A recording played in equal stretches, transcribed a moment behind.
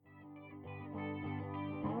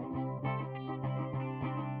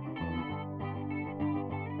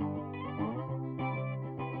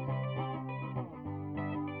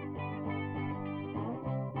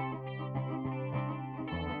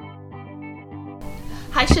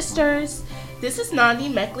Hi, sisters. This is Nandi,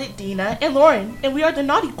 Meklit, Dina, and Lauren, and we are the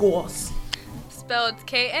Naughty Ghouls. Spelled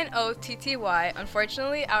Knotty.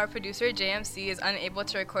 Unfortunately, our producer JMC is unable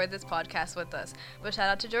to record this podcast with us, but shout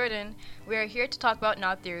out to Jordan. We are here to talk about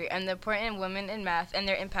knot theory and the important women in math and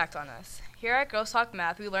their impact on us. Here at Girls Talk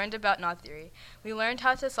Math, we learned about knot theory. We learned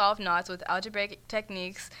how to solve knots with algebraic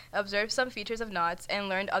techniques, observed some features of knots, and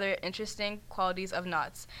learned other interesting qualities of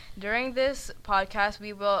knots. During this podcast,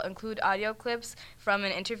 we will include audio clips from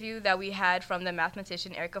an interview that we had from the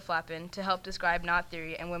mathematician Erica Flappin to help describe knot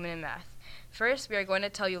theory and women in math. First, we are going to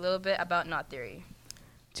tell you a little bit about knot theory.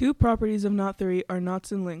 Two properties of knot theory are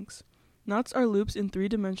knots and links. Knots are loops in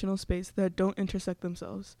three-dimensional space that don't intersect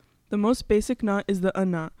themselves. The most basic knot is the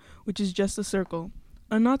unknot, which is just a circle.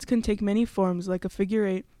 Unknots can take many forms, like a figure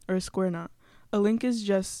eight or a square knot. A link is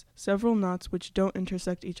just several knots which don't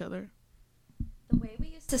intersect each other. The way we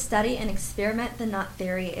used to study and experiment the knot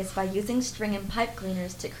theory is by using string and pipe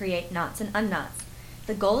cleaners to create knots and unknots.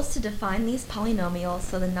 The goal is to define these polynomials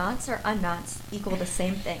so the knots or unknots equal the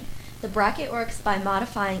same thing. The bracket works by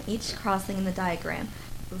modifying each crossing in the diagram,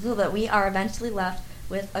 so that we are eventually left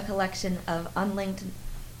with a collection of unlinked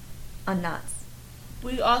unknots.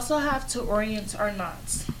 We also have to orient our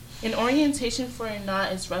knots. An orientation for a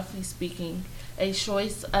knot is, roughly speaking, a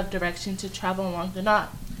choice of direction to travel along the knot.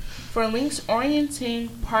 For links, orienting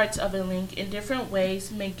parts of a link in different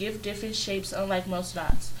ways may give different shapes, unlike most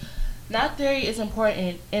knots. Knot theory is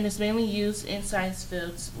important and is mainly used in science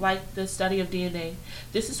fields, like the study of DNA.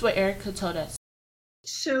 This is what Erica told us.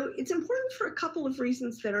 So it's important for a couple of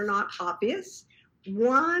reasons that are not obvious.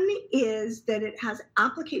 One is that it has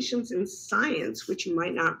applications in science, which you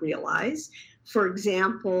might not realize. For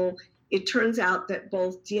example, it turns out that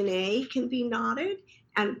both DNA can be knotted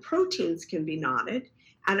and proteins can be knotted.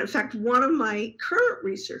 And in fact, one of my current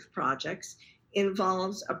research projects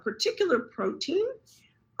involves a particular protein,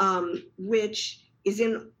 which is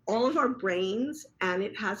in all of our brains, and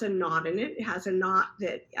it has a knot in it. It has a knot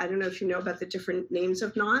that, I don't know if you know about the different names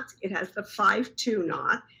of knots. It has the 5-2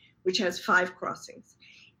 knot, which has 5 crossings.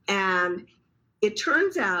 And it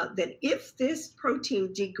turns out that if this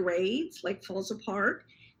protein degrades, like falls apart,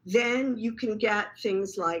 then you can get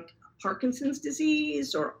things like Parkinson's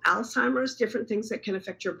disease or Alzheimer's, different things that can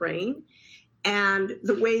affect your brain. And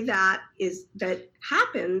the way that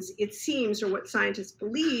happens, it seems, or what scientists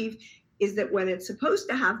believe, is that when it's supposed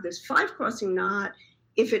to have this 5-crossing knot,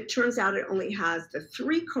 if it turns out it only has the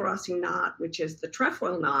 3-crossing knot, which is the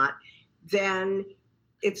trefoil knot, then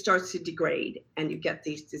it starts to degrade and you get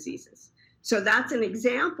these diseases. So that's an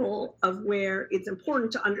example of where it's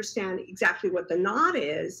important to understand exactly what the knot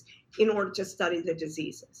is in order to study the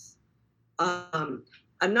diseases.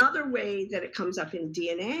 Another way that it comes up in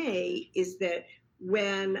DNA is that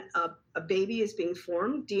when a baby is being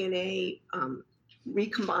formed, DNA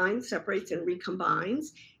recombines, separates and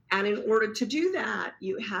recombines. And in order to do that,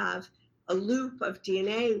 you have a loop of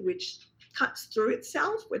DNA which cuts through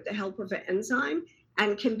itself with the help of an enzyme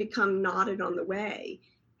and can become knotted on the way.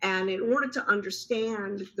 And in order to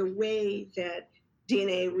understand the way that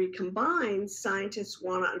DNA recombines, scientists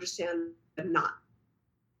want to understand the knots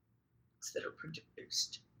that are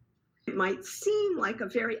produced. It might seem like a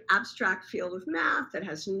very abstract field of math that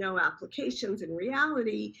has no applications. In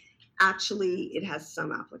reality, actually, it has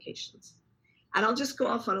some applications. And I'll just go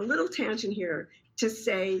off on a little tangent here to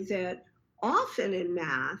say that often in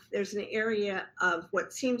math, there's an area of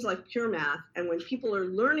what seems like pure math, and when people are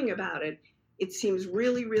learning about it, it seems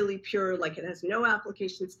really, really pure, like it has no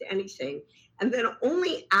applications to anything. And then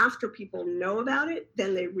only after people know about it,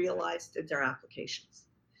 then they realize that there are applications.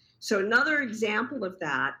 So another example of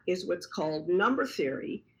that is what's called number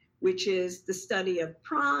theory, which is the study of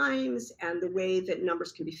primes and the way that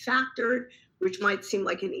numbers can be factored, which might seem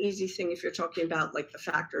like an easy thing if you're talking about like the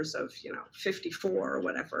factors of, 54 or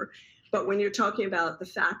whatever. But when you're talking about the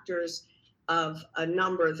factors of a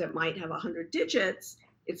number that might have 100 digits,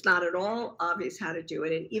 it's not at all obvious how to do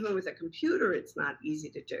it. And even with a computer, it's not easy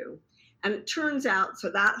to do. And it turns out,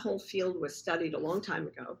 so that whole field was studied a long time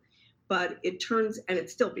ago, but and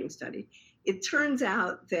it's still being studied. It turns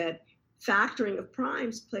out that factoring of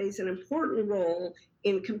primes plays an important role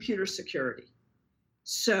in computer security.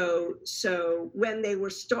 So when they were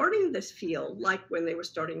starting this field, like when they were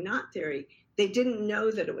starting knot theory, they didn't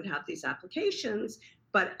know that it would have these applications,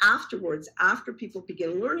 but afterwards, after people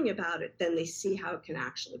begin learning about it, then they see how it can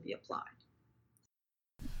actually be applied.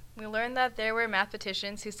 We learned that there were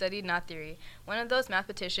mathematicians who studied knot theory. One of those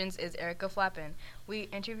mathematicians is Erica Flappin. We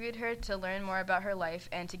interviewed her to learn more about her life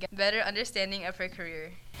and to get a better understanding of her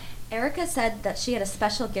career. Erica said that she had a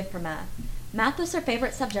special gift for math. Math was her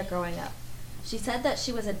favorite subject growing up. She said that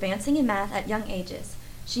she was advancing in math at young ages.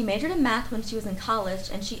 She majored in math when she was in college,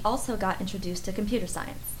 and she also got introduced to computer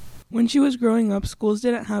science. When she was growing up, schools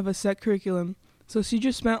didn't have a set curriculum, so she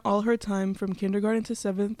just spent all her time from kindergarten to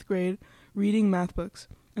 7th grade reading math books,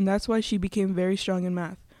 and that's why she became very strong in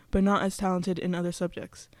math, but not as talented in other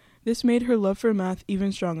subjects. This made her love for math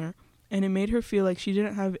even stronger, and it made her feel like she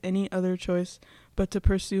didn't have any other choice but to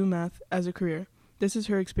pursue math as a career. This is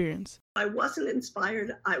her experience. I wasn't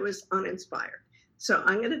inspired, I was uninspired. So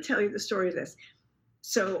I'm going to tell you the story of this.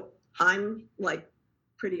 So I'm like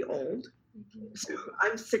pretty old. So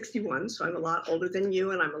I'm 61, so I'm a lot older than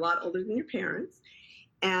you, and I'm a lot older than your parents.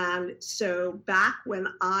 And so back when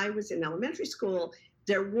I was in elementary school,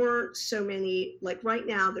 there weren't so many, like right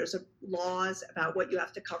now, there's laws about what you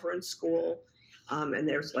have to cover in school. And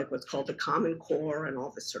there's like what's called the Common Core and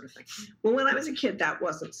all this sort of thing. Well, when I was a kid, that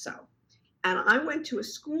wasn't so. And I went to a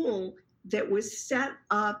school that was set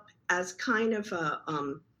up as kind of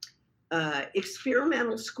a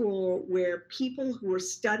experimental school where people who were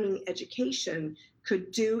studying education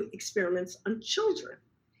could do experiments on children.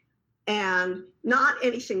 And not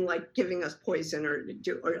anything like giving us poison or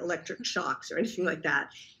electric shocks or anything like that.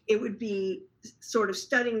 It would be sort of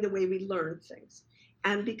studying the way we learn things.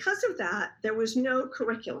 And because of that, there was no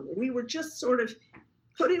curriculum. We were just sort of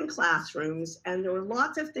put in classrooms, and there were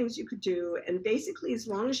lots of things you could do. And basically, as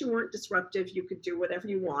long as you weren't disruptive, you could do whatever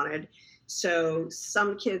you wanted. So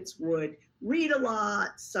some kids would read a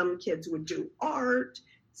lot, some kids would do art.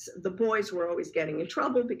 The boys were always getting in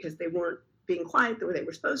trouble because they weren't being quiet the way they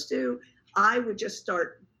were supposed to. I would just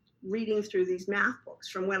start reading through these math books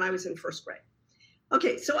from when I was in first grade.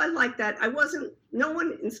 Okay, so I liked that. No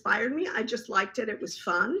one inspired me. I just liked it. It was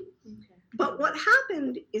fun. Okay. But what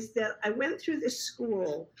happened is that I went through this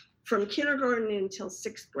school from kindergarten until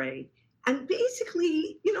 6th grade. And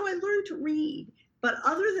basically, I learned to read. But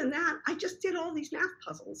other than that, I just did all these math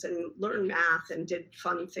puzzles and learned math and did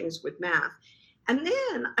fun things with math. And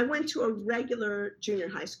then I went to a regular junior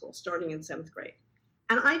high school starting in 7th grade.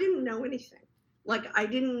 And I didn't know anything. I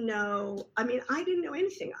didn't know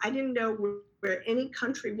anything. I didn't know where any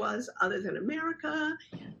country was other than America.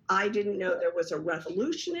 I didn't know there was a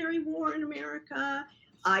Revolutionary War in America.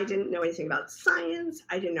 I didn't know anything about science.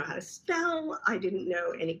 I didn't know how to spell. I didn't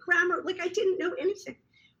know any grammar. I didn't know anything.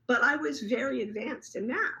 But I was very advanced in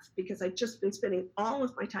math because I'd just been spending all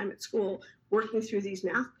of my time at school working through these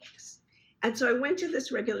math books. And so I went to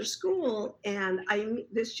this regular school, and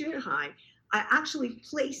this junior high, I actually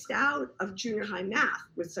placed out of junior high math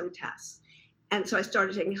with some tests. And so I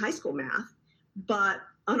started taking high school math, but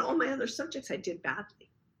on all my other subjects, I did badly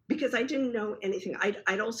because I didn't know anything.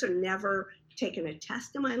 I'd also never taken a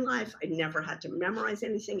test in my life. I never had to memorize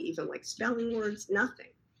anything, even like spelling words, nothing.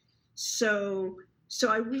 So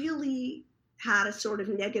I really had a sort of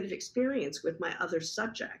negative experience with my other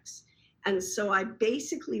subjects. And so I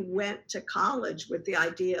basically went to college with the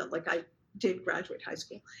idea, I did graduate high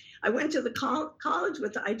school. I went to the college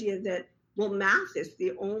with the idea that, well, math is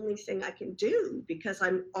the only thing I can do because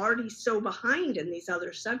I'm already so behind in these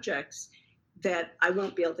other subjects that I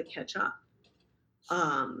won't be able to catch up.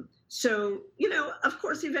 So, of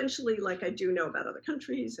course, eventually, I do know about other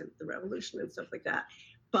countries and the revolution and stuff like that.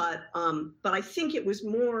 But I think it was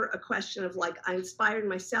more a question of I inspired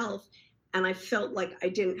myself and I felt like I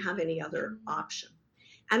didn't have any other option.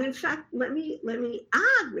 And in fact, let me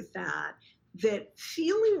add with that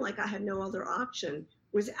feeling like I had no other option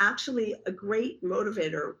was actually a great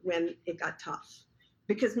motivator when it got tough.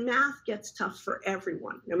 Because math gets tough for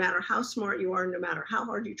everyone, no matter how smart you are, no matter how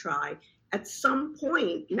hard you try. At some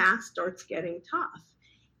point, math starts getting tough.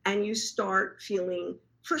 And you start feeling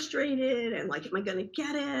frustrated and am I going to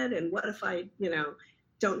get it? And what if I,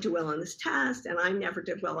 don't do well on this test? And I never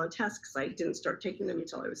did well on tests because I didn't start taking them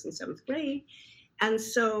until I was in 7th grade. And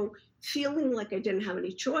so feeling like I didn't have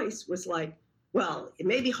any choice was well, it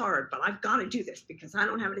may be hard, but I've got to do this because I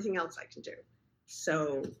don't have anything else I can do.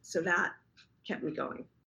 So that kept me going.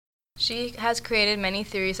 She has created many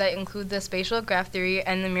theories that include the spatial graph theory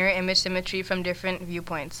and the mirror image symmetry from different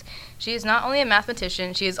viewpoints. She is not only a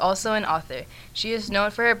mathematician, she is also an author. She is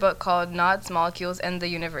known for her book called Knots, Molecules, and the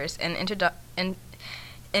Universe, an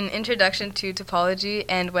introduction to topology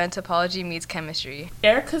and when topology meets chemistry.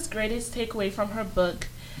 Erica's greatest takeaway from her book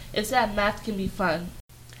is that math can be fun.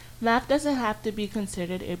 Math doesn't have to be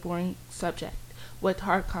considered a boring subject with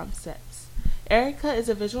hard concepts. Erica is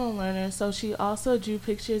a visual learner, so she also drew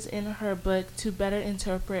pictures in her book to better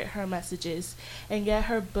interpret her messages and get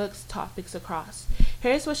her book's topics across.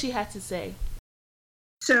 Here's what she had to say.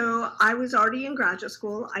 So I was already in graduate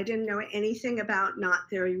school. I didn't know anything about knot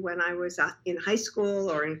theory when I was in high school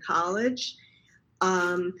or in college.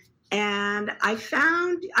 And I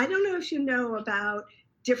don't know if you know about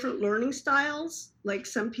different learning styles. Like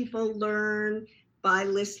some people learn by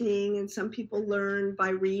listening and some people learn by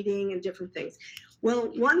reading and different things.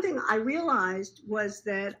 Well, one thing I realized was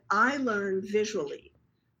that I learned visually,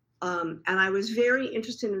 and I was very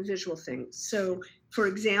interested in visual things. So, for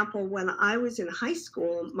example, when I was in high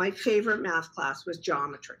school, my favorite math class was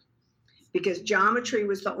geometry, because geometry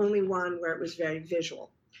was the only one where it was very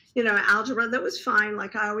visual. Algebra, that was fine.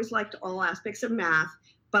 Like, I always liked all aspects of math,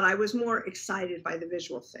 but I was more excited by the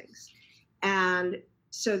visual things. And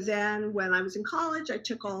so then when I was in college, I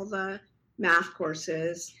took all the math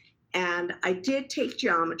courses, and I did take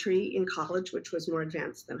geometry in college, which was more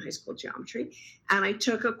advanced than high school geometry. And I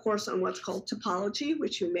took a course on what's called topology,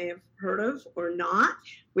 which you may have heard of or not,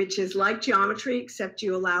 which is like geometry, except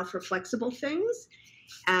you allow for flexible things.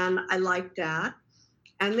 And I liked that.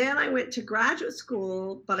 And then I went to graduate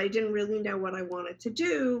school, but I didn't really know what I wanted to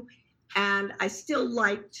do. And I still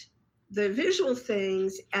liked the visual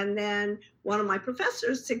things. And then one of my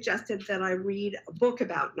professors suggested that I read a book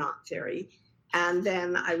about knot theory. And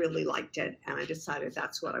then I really liked it, and I decided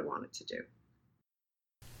that's what I wanted to do.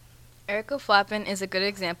 Erica Flappin is a good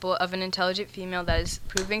example of an intelligent female that is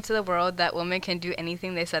proving to the world that women can do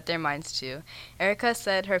anything they set their minds to. Erica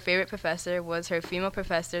said her favorite professor was her female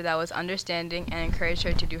professor that was understanding and encouraged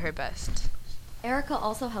her to do her best. Erica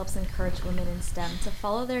also helps encourage women in STEM to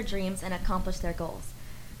follow their dreams and accomplish their goals.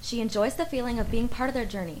 She enjoys the feeling of being part of their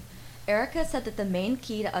journey. Erica said that the main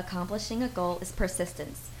key to accomplishing a goal is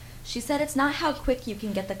persistence. She said it's not how quick you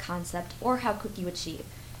can get the concept or how quick you achieve.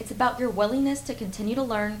 It's about your willingness to continue to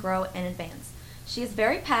learn, grow, and advance. She is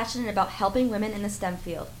very passionate about helping women in the STEM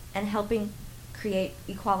field and helping create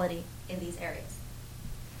equality in these areas.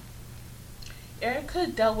 Erica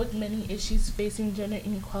dealt with many issues facing gender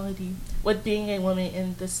inequality with being a woman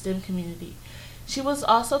in the STEM community. She was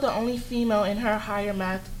also the only female in her higher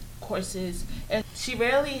math courses, and she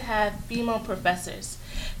rarely had female professors.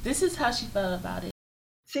 This is how she felt about it.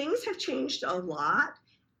 Things have changed a lot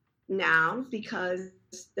now because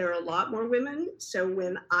there are a lot more women. So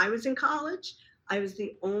when I was in college, I was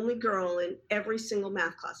the only girl in every single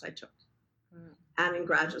math class I took. And in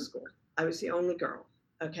graduate school, I was the only girl,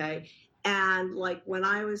 okay? And like when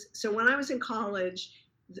I was in college,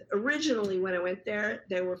 originally when I went there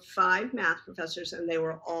were 5 math professors and they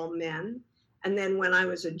were all men. And then when I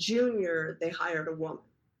was a junior, they hired a woman.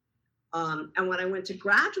 And when I went to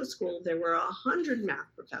graduate school, there were 100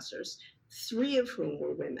 math professors, 3 of whom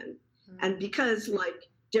were women. And because like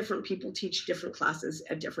different people teach different classes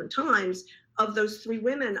at different times, of those 3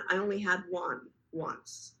 women, I only had one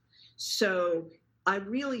once. So I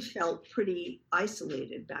really felt pretty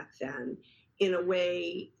isolated back then in a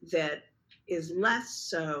way that is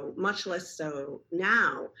much less so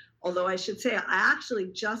now. Although I should say, I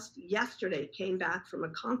actually just yesterday came back from a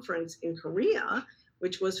conference in Korea,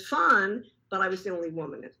 which was fun, but I was the only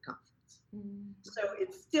woman at the conference. So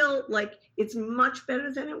it's still like, it's much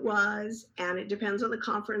better than it was, and it depends on the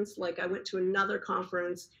conference. Like I went to another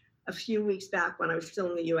conference a few weeks back when I was still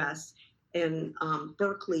in the US in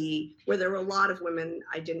Berkeley, where there were a lot of women.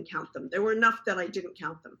 I didn't count them. There were enough that I didn't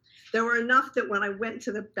count them. There were enough that when I went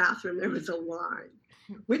to the bathroom, there was a line,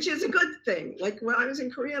 which is a good thing. Like when I was in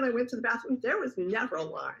Korea and I went to the bathroom, there was never a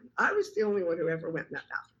line. I was the only one who ever went in that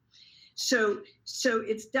bathroom. So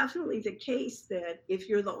it's definitely the case that if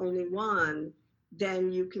you're the only one,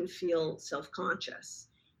 then you can feel self-conscious.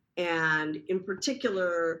 And in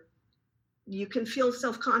particular, you can feel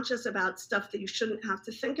self-conscious about stuff that you shouldn't have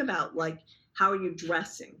to think about, like how are you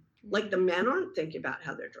dressing? Like the men aren't thinking about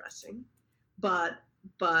how they're dressing, but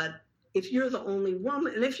if you're the only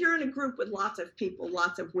woman, and if you're in a group with lots of people,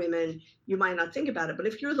 lots of women, you might not think about it. But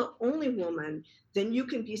if you're the only woman, then you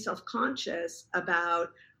can be self-conscious about,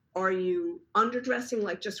 are you underdressing,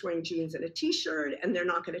 like just wearing jeans and a t-shirt and they're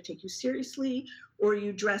not going to take you seriously? Or are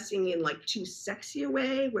you dressing in like too sexy a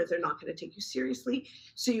way where they're not going to take you seriously?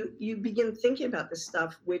 So you begin thinking about this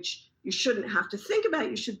stuff, which you shouldn't have to think about.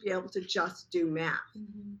 You should be able to just do math.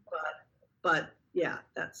 Mm-hmm. But yeah,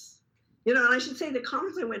 that's, and I should say the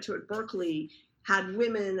conference I went to at Berkeley had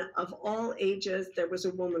women of all ages. There was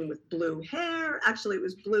a woman with blue hair. Actually, it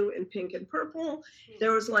was blue and pink and purple.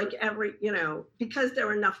 There was like because there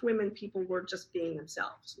were enough women, people were just being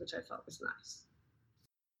themselves, which I thought was nice.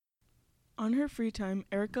 On her free time,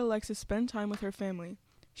 Erica likes to spend time with her family.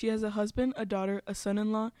 She has a husband, a daughter, a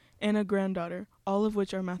son-in-law, and a granddaughter, all of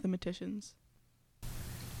which are mathematicians.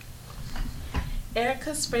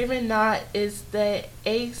 Erica's favorite knot is the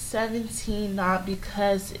A17 knot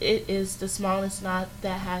because it is the smallest knot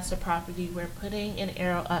that has the property where putting an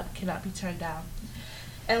arrow up cannot be turned down.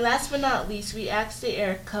 And last but not least, we asked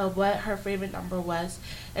Erica what her favorite number was,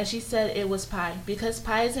 and she said it was pi, because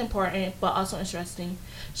pi is important but also interesting.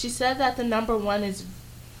 She said that the number 1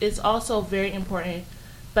 is also very important,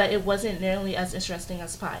 but it wasn't nearly as interesting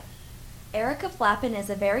as pi. Erica Flappin is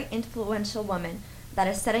a very influential woman that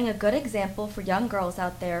is setting a good example for young girls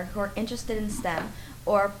out there who are interested in STEM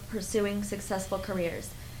or pursuing successful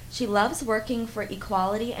careers. She loves working for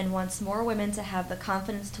equality and wants more women to have the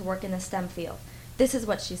confidence to work in the STEM field. This is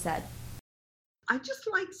what she said. I just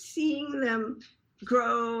like seeing them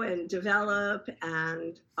grow and develop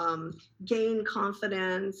and gain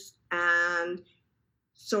confidence and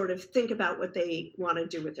sort of think about what they want to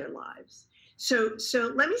do with their lives. So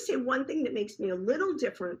let me say one thing that makes me a little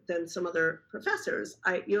different than some other professors.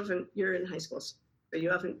 You're in high school, so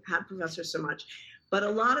you haven't had professors so much, but a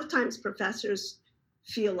lot of times professors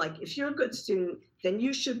feel like if you're a good student, then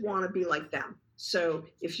you should want to be like them. So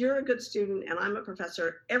if you're a good student and I'm a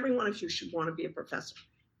professor, every one of you should want to be a professor.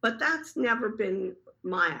 But that's never been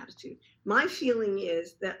my attitude. My feeling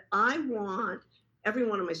is that I want every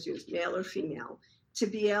one of my students, male or female, to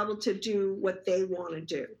be able to do what they want to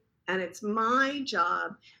do. And it's my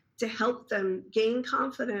job to help them gain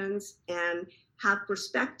confidence and have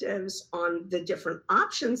perspectives on the different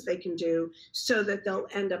options they can do so that they'll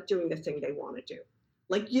end up doing the thing they want to do.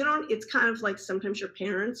 Like, it's kind of like sometimes your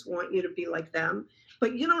parents want you to be like them,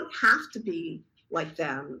 but you don't have to be like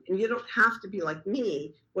them, and you don't have to be like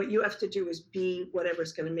me. What you have to do is be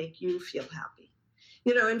whatever's going to make you feel happy.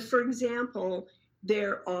 And for example,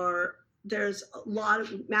 there's a lot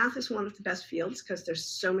of math is one of the best fields because there's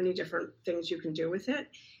so many different things you can do with it.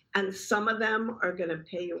 And some of them are going to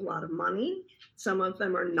pay you a lot of money. Some of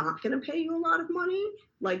them are not going to pay you a lot of money.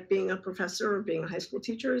 Like being a professor or being a high school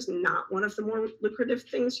teacher is not one of the more lucrative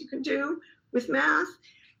things you can do with math.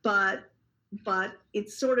 But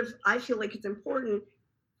it's sort of, I feel like it's important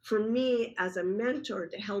for me as a mentor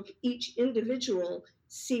to help each individual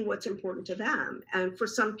see what's important to them. And for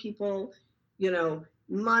some people,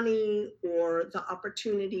 money or the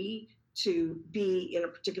opportunity to be in a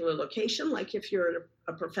particular location, like if you're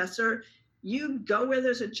a professor, you go where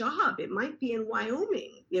there's a job. It might be in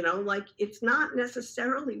Wyoming, like it's not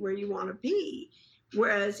necessarily where you want to be.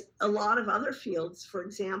 Whereas a lot of other fields, for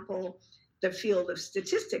example, the field of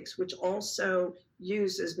statistics, which also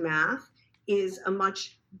uses math, is a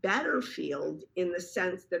much better field in the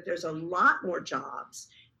sense that there's a lot more jobs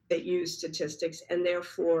that use statistics, and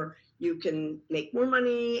therefore you can make more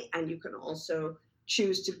money, and you can also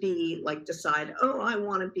choose to decide, I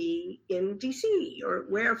want to be in DC or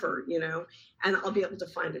wherever, and I'll be able to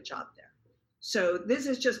find a job there. So this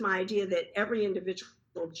is just my idea that every individual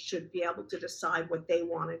should be able to decide what they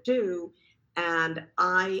want to do. And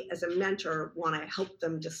I, as a mentor, want to help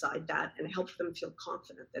them decide that and help them feel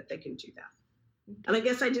confident that they can do that. And I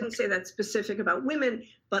guess I didn't say that specific about women,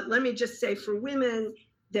 but let me just say for women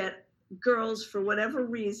that girls, for whatever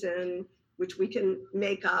reason, which we can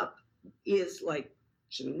make up, is like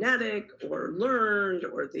genetic or learned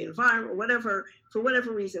or the environment or whatever, for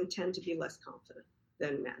whatever reason, tend to be less confident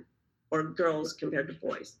than men or girls compared to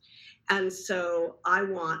boys. And so I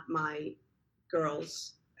want my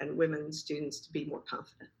girls and women students to be more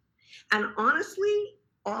confident. And honestly,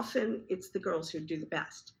 often it's the girls who do the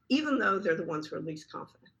best, even though they're the ones who are least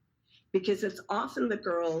confident, because it's often the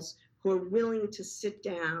girls who are willing to sit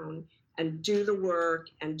down and do the work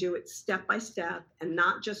and do it step by step and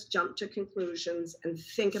not just jump to conclusions and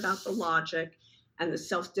think about the logic and the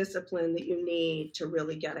self-discipline that you need to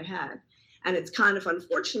really get ahead. And it's kind of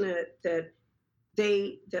unfortunate that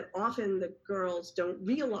often the girls don't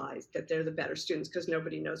realize that they're the better students because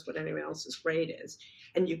nobody knows what anyone else's grade is.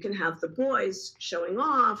 And you can have the boys showing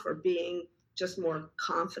off or being just more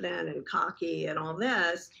confident and cocky and all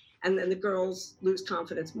this, and then the girls lose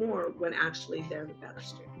confidence more when actually they're the better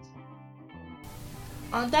students.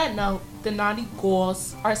 On that note, the Naughty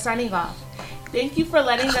Ghouls are signing off. Thank you for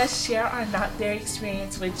letting us share our Not There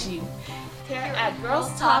experience with you. Here at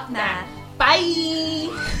Girls Talk Math. Bye!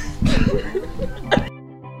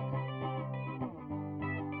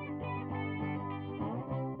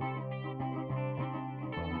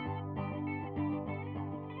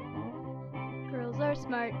 Girls are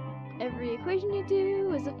smart. Every equation you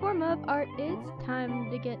do is a form of art. It's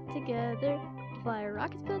time to get together. Fly a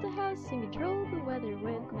rocket, build a house, and control the weather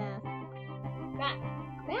with math.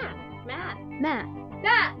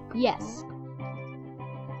 Math. Yes.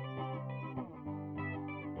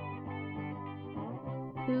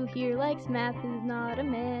 Who here likes math? Who's not a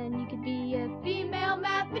man? You could be a female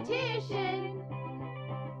mathematician.